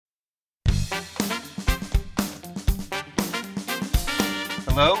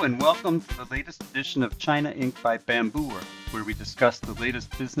Hello and welcome to the latest edition of China Inc. by Bamboo Works, where we discuss the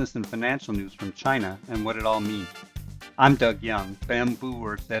latest business and financial news from China and what it all means. I'm Doug Young, Bamboo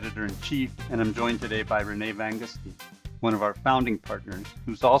Works Editor-in-Chief, and I'm joined today by Renee Vanguski, one of our founding partners,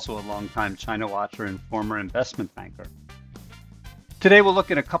 who's also a longtime China watcher and former investment banker. Today we'll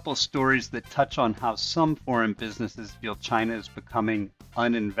look at a couple of stories that touch on how some foreign businesses feel China is becoming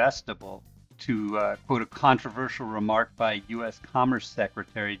uninvestable, to quote a controversial remark by U.S. Commerce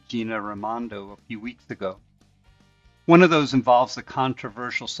Secretary Gina Raimondo a few weeks ago. One of those involves the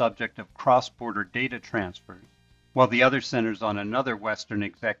controversial subject of cross-border data transfers, while the other centers on another Western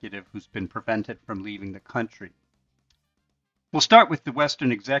executive who's been prevented from leaving the country. We'll start with the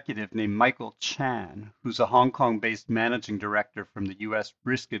Western executive named Michael Chan, who's a Hong Kong-based managing director from the U.S.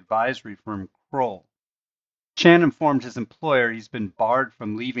 risk advisory firm Kroll. Chan informed his employer he's been barred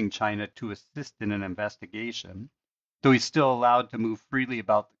from leaving China to assist in an investigation, though he's still allowed to move freely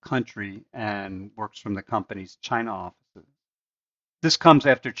about the country and works from the company's China offices. This comes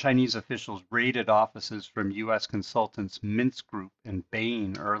after Chinese officials raided offices from U.S. consultants Mintz Group and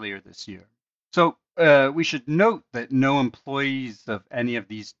Bain earlier this year. So we should note that no employees of any of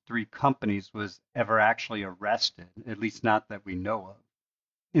these three companies was ever actually arrested, at least not that we know of.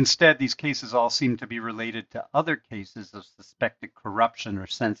 Instead, these cases all seem to be related to other cases of suspected corruption or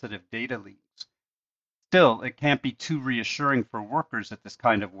sensitive data leaks. Still, it can't be too reassuring for workers at this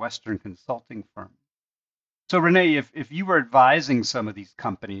kind of Western consulting firm. So, Renee, if you were advising some of these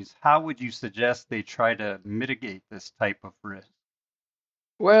companies, how would you suggest they try to mitigate this type of risk?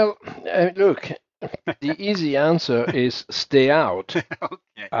 Well, look, the easy answer is stay out.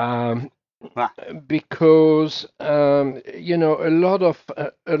 Okay. Um, Ah, because a lot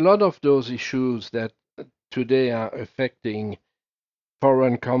of those issues that today are affecting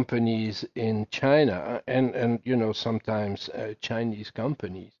foreign companies in China and sometimes Chinese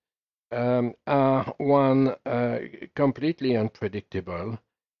companies are one completely unpredictable.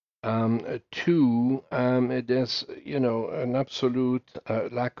 Two, there's an absolute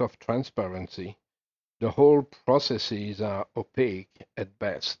lack of transparency. The whole processes are opaque at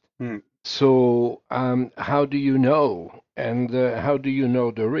best. hmm, So, how do you know? And how do you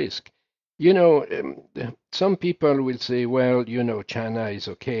know the risk? Some people will say, well, China is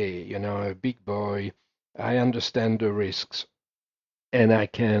okay, a big boy. I understand the risks and I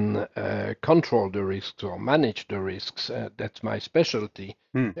can control the risks or manage the risks. That's my specialty.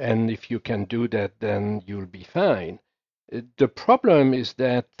 hmm, And if you can do that, then you'll be fine. The problem is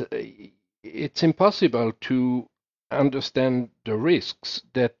that it's impossible to understand the risks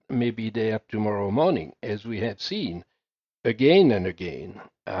that may be there tomorrow morning, as we have seen again and again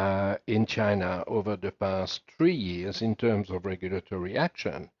in China over the past 3 years in terms of regulatory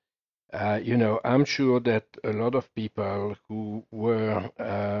action. I'm sure that a lot of people who were,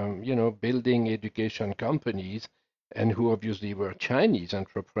 building education companies and who obviously were Chinese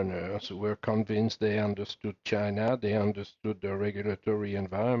entrepreneurs were convinced they understood China, they understood the regulatory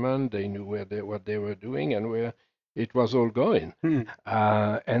environment, they knew what they were doing and where it was all going. hmm.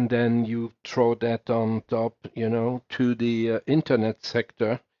 And then you throw that on top, to the internet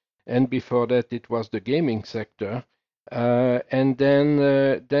sector. And before that, it was the gaming sector and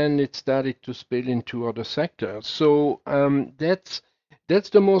then it started to spill into other sectors. So that's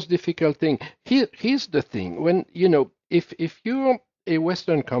the most difficult thing. Here's the thing: when if you're a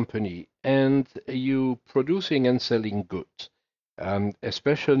Western company and you producing and selling goods,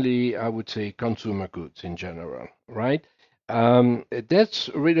 especially I would say consumer goods in general, right? That's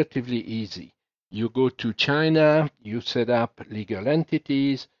relatively easy. You go to China, you set up legal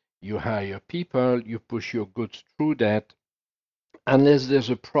entities, you hire people, you push your goods through that. Unless there's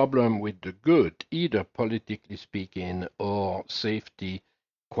a problem with the good, either politically speaking or safety,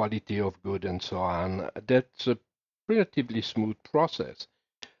 quality of good, and so on, that's a relatively smooth process.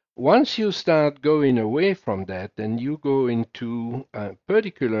 Once you start going away from that and you go into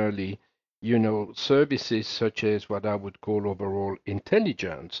particularly, services such as what I would call overall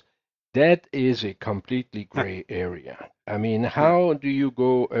intelligence, that is a completely gray area. I mean, Yeah. how do you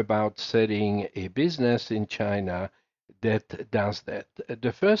go about setting a business in China that does that?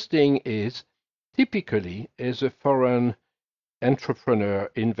 The first thing is typically as a foreign entrepreneur,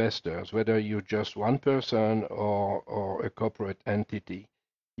 investors, whether you're just one person or a corporate entity,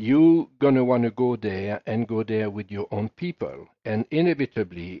 you're going to want to go there and go there with your own people. And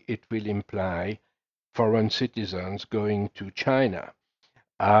inevitably, it will imply foreign citizens going to China.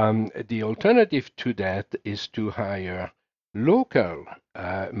 The alternative to that is to hire local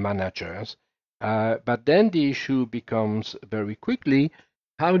managers. But then the issue becomes very quickly,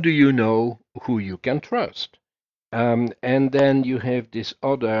 how do you know who you can trust? And then you have this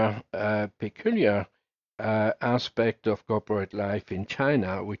other peculiar aspect of corporate life in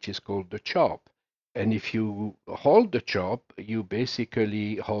China, which is called the chop. And if you hold the chop, you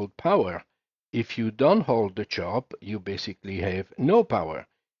basically hold power. If you don't hold the chop, you basically have no power.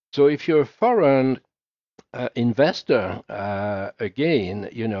 So if you're a foreign investor, again,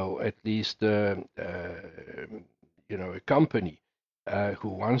 at least, a company who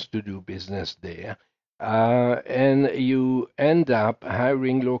wants to do business there, and you end up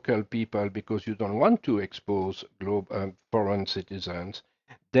hiring local people because you don't want to expose foreign citizens,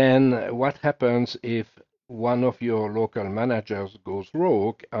 then what happens if one of your local managers goes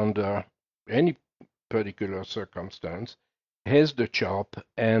rogue under any particular circumstance, has the chop,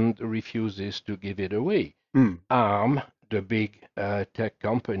 and refuses to give it away? Hmm. ARM, the big tech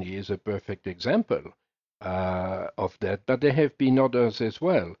company, is a perfect example of that, but there have been others as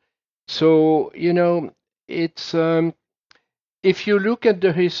well. So, it's if you look at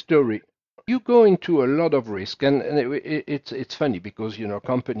the history, you go into a lot of risk, and it's funny because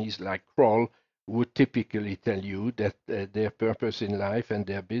companies like Kroll would typically tell you that their purpose in life and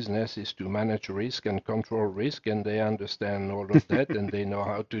their business is to manage risk and control risk, and they understand all of that and they know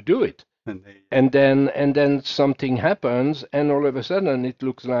how to do it. And they, And then something happens, and all of a sudden it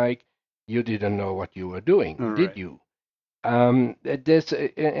looks like you didn't know what you were doing, all did right. you? And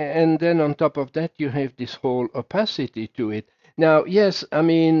then on top of that, you have this whole opacity to it. Now, yes, I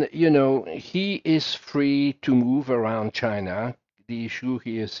mean, he is free to move around China. The issue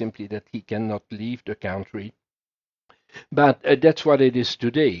here is simply that he cannot leave the country. But that's what it is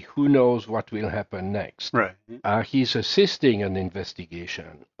today. Who knows what will happen next? Right. He's assisting an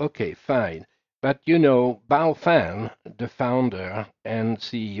investigation. Okay, fine. But Bao Fan, the founder and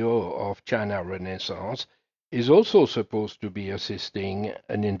CEO of China Renaissance, is also supposed to be assisting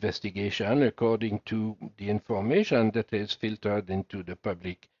an investigation according to the information that is filtered into the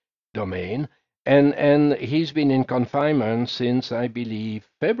public domain. And he's been in confinement since, I believe,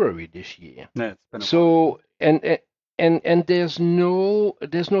 February this year. Yeah, it's been a while. So and there's no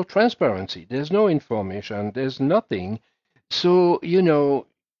transparency, there's no information, there's nothing. So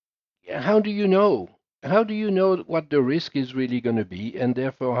how do you know? How do you know what the risk is really going to be, and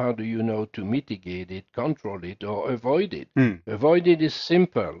therefore how do you know to mitigate it, control it, or avoid it? Hmm. Avoid it is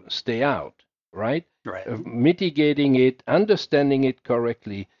simple: stay out, right? Right. Mitigating it, understanding it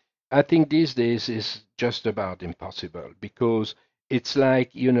correctly, I think these days is just about impossible because it's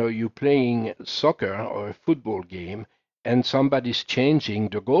like you playing soccer or a football game, and somebody's changing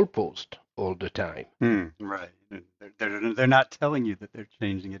the goalpost all the time. Hmm. Right. They're not telling you that they're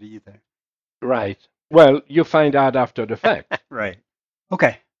changing it either. Right. Well, you find out after the fact. Right.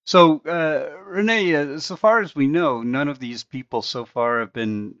 Okay. So, Renee, so far as we know, none of these people so far have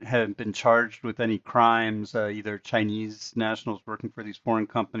been charged with any crimes, either Chinese nationals working for these foreign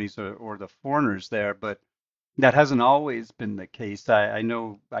companies or the foreigners there. But that hasn't always been the case. I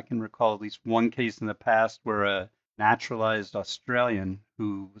know I can recall at least one case in the past where a naturalized Australian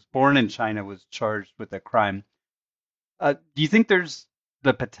who was born in China was charged with a crime. Do you think there's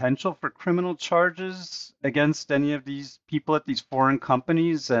the potential for criminal charges against any of these people at these foreign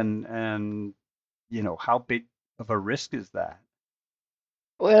companies, and how big of a risk is that?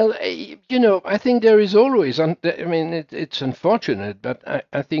 Well, I think there is always, I mean, it's unfortunate, but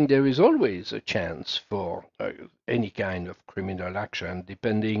I think there is always a chance for any kind of criminal action,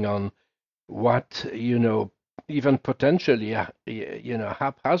 depending on what, even potentially,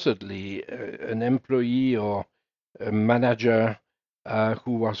 haphazardly, an employee or a manager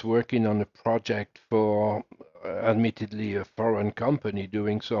who was working on a project for, admittedly, a foreign company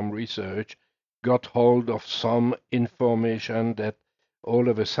doing some research, got hold of some information that all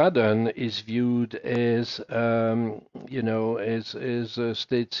of a sudden is viewed as, as a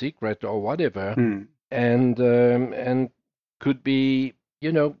state secret or whatever, Hmm. and could be,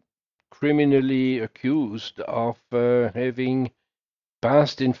 criminally accused of having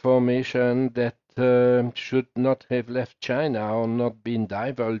past information that should not have left China or not been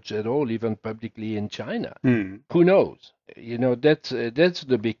divulged at all, even publicly in China. Hmm. Who knows? That's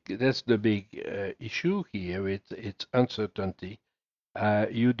the big issue here. It's uncertainty.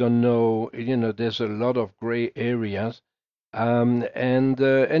 You don't know. There's a lot of gray areas, and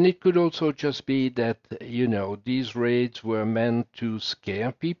it could also just be that these raids were meant to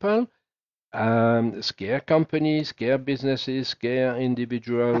scare people, scare companies, scare businesses, scare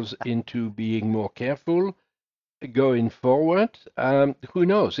individuals into being more careful going forward. Who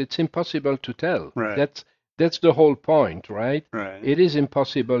knows? It's impossible to tell. Right. That's the whole point, right? Right. It is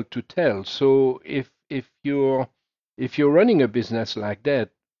impossible to tell. So if you're running a business like that,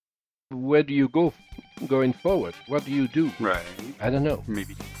 where do you go going forward? What do you do? Right. I don't know.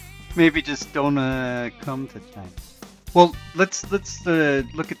 Maybe just don't come to China. Well, let's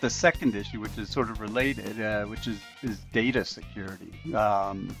look at the second issue, which is sort of related, which is data security.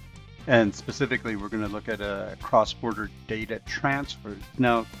 And specifically, we're going to look at cross-border data transfers.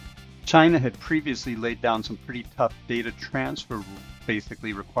 Now, China had previously laid down some pretty tough data transfer rules,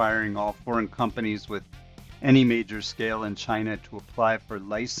 basically requiring all foreign companies with any major scale in China to apply for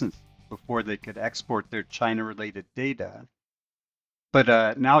license before they could export their China-related data.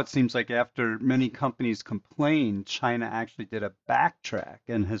 But now it seems like after many companies complained, China actually did a backtrack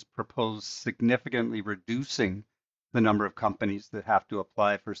and has proposed significantly reducing the number of companies that have to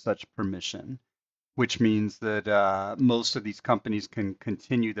apply for such permission, which means that most of these companies can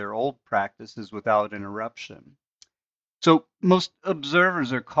continue their old practices without interruption. So most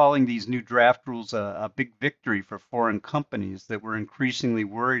observers are calling these new draft rules a big victory for foreign companies that were increasingly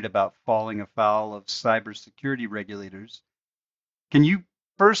worried about falling afoul of cybersecurity regulators. Can you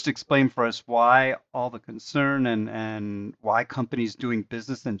first explain for us why all the concern and why companies doing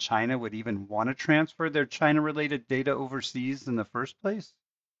business in China would even want to transfer their China-related data overseas in the first place?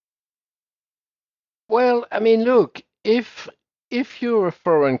 Well, I mean, look, if you're a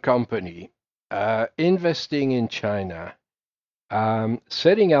foreign company investing in China,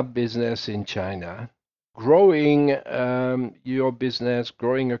 setting up business in China, growing your business,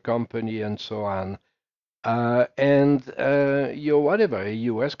 growing a company, and so on, and you're whatever, a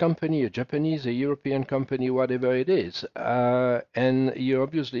US company, a Japanese, a European company, whatever it is, and you're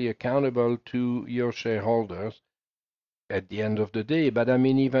obviously accountable to your shareholders at the end of the day. But I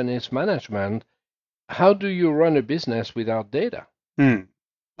mean, even as management, how do you run a business without data? Hmm.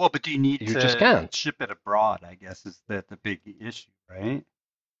 Well, but do you need You just to can't. ship it abroad, I guess, is that the big issue, right?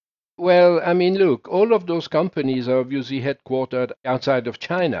 Well, I mean, look, all of those companies are obviously headquartered outside of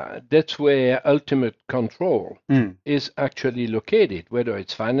China. That's where ultimate control Hmm. is actually located, whether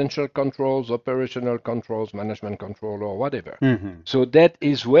it's financial controls, operational controls, management control, or whatever. Mm-hmm. So that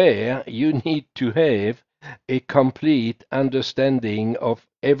is where you need to have a complete understanding of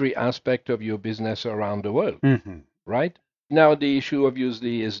every aspect of your business around the world, Mm-hmm. right? Now, the issue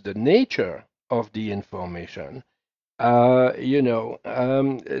obviously is the nature of the information. There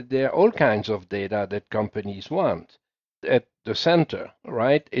are all kinds of data that companies want at the center,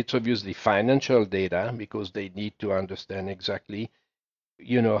 right? It's obviously financial data because they need to understand exactly,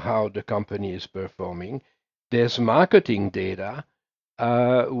 how the company is performing. There's marketing data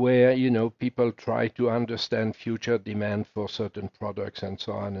where people try to understand future demand for certain products and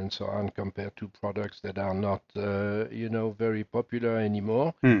so on compared to products that are not very popular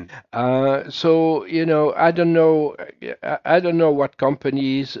anymore. Hmm. So I don't know what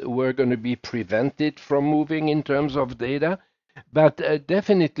companies were going to be prevented from moving in terms of data, but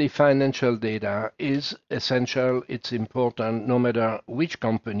definitely financial data is essential. It's important no matter which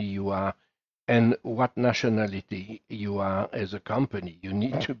company you are and what nationality you are as a company. You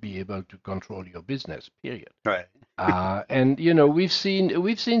need to be able to control your business, period. Right. And we've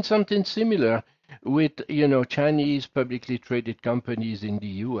seen something similar with Chinese publicly traded companies in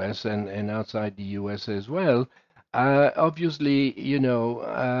the U.S. and outside the U.S. as well. Obviously,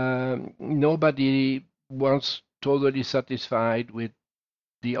 nobody was totally satisfied with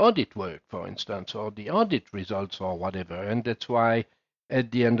the audit work, for instance, or the audit results or whatever. And that's why, at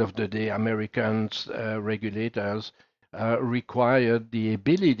the end of the day, Americans, regulators, required the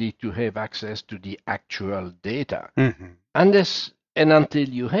ability to have access to the actual data. Mm-hmm. Unless and until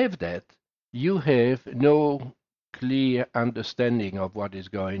you have that, you have no clear understanding of what is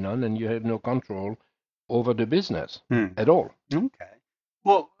going on and you have no control over the business Hmm. at all. Okay.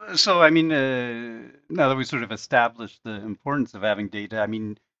 Well, so I mean, now that we sort of established the importance of having data, I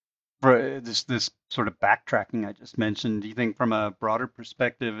mean, for this sort of backtracking I just mentioned, do you think from a broader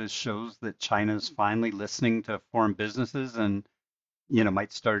perspective, it shows that China's finally listening to foreign businesses and,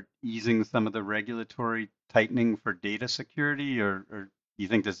 might start easing some of the regulatory tightening for data security, or do you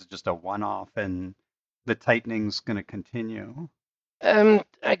think this is just a one-off and the tightening's going to continue?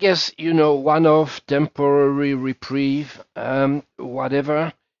 I guess, one of temporary reprieve,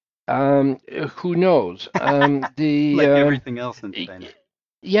 whatever. Who knows? The Like everything else in China.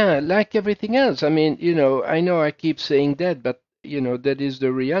 Yeah, like everything else. I mean, I know I keep saying that, but that is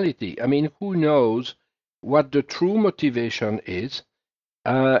the reality. I mean, who knows what the true motivation is,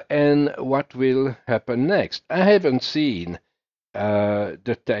 and what will happen next? I haven't seen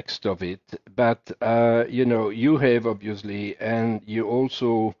the text of it, but you have obviously, and you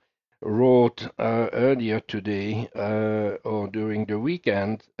also wrote earlier today or during the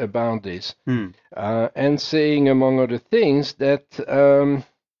weekend about this, Hmm. and saying among other things that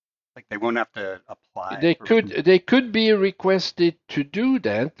Like They won't have to apply They for could be requested to do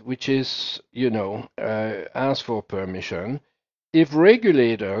that, which is, ask for permission. If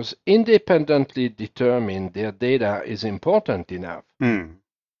regulators independently determine their data is important enough.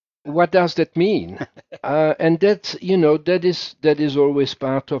 What does that mean? And that's, that is always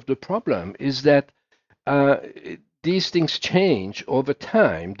part of the problem, is that uh, these things change over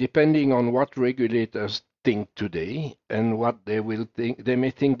time depending on what regulators think today and what they will think. They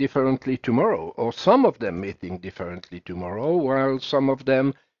may think differently tomorrow, or some of them may think differently tomorrow, while some of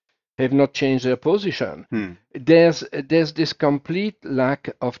them have not changed their position. There's this complete lack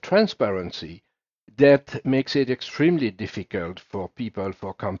of transparency that makes it extremely difficult for people,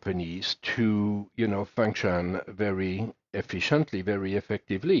 for companies to, function very efficiently, very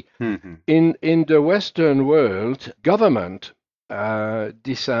effectively. In the Western world, government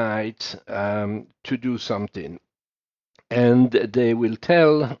decides to do something, and they will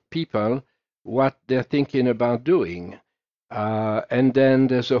tell people what they're thinking about doing. And then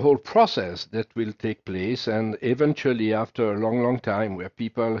there's a whole process that will take place, and eventually, after a long, long time, where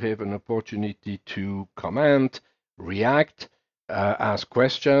people have an opportunity to comment, react, ask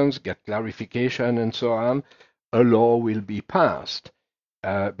questions, get clarification, and so on, a law will be passed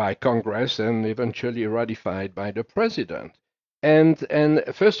by Congress and eventually ratified by the president. And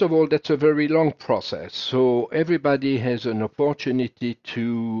first of all, that's a very long process. So everybody has an opportunity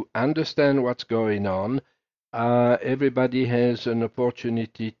to understand what's going on. Everybody has an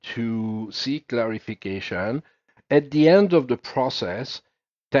opportunity to seek clarification. At the end of the process,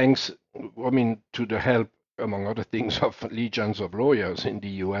 thanks, to the help, among other things, of legions of lawyers in the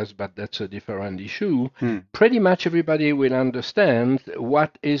US, but that's a different issue, pretty much everybody will understand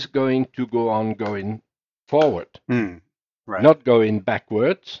what is going to go on going forward. Right. Not going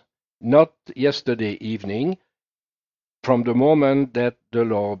backwards, not yesterday evening, from the moment that the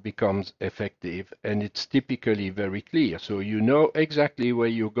law becomes effective, and it's typically very clear. So you know exactly where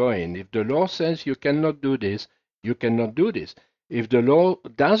you're going. If the law says you cannot do this, you cannot do this. If the law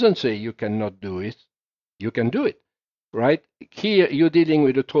doesn't say you cannot do it, you can do it, right? Here, you're dealing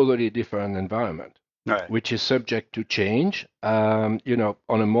with a totally different environment, right, which is subject to change, on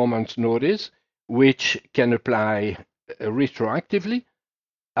a moment's notice, which can apply retroactively,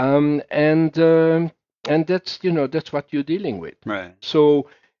 and that's what you're dealing with. Right. So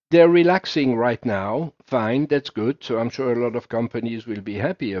they're relaxing right now. Fine, that's good. So I'm sure a lot of companies will be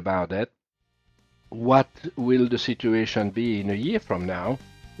happy about that. What will the situation be in a year from now,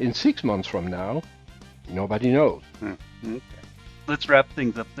 in 6 months from now? Nobody knows. Okay. Let's wrap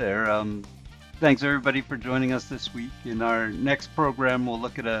things up there. Thanks everybody for joining us this week. In our next program, we'll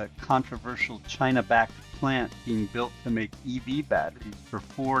look at a controversial China-backed plant being built to make EV batteries for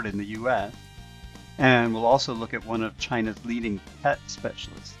Ford in the U.S. And we'll also look at one of China's leading pet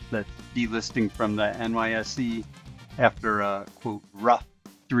specialists that's delisting from the NYSE after a, quote, rough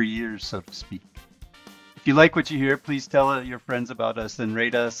 3 years, so to speak. If you like what you hear, please tell your friends about us and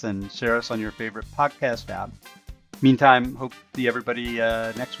rate us and share us on your favorite podcast app. Meantime, hope to see everybody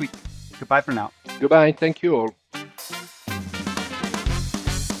next week. Goodbye for now. Goodbye. Thank you all.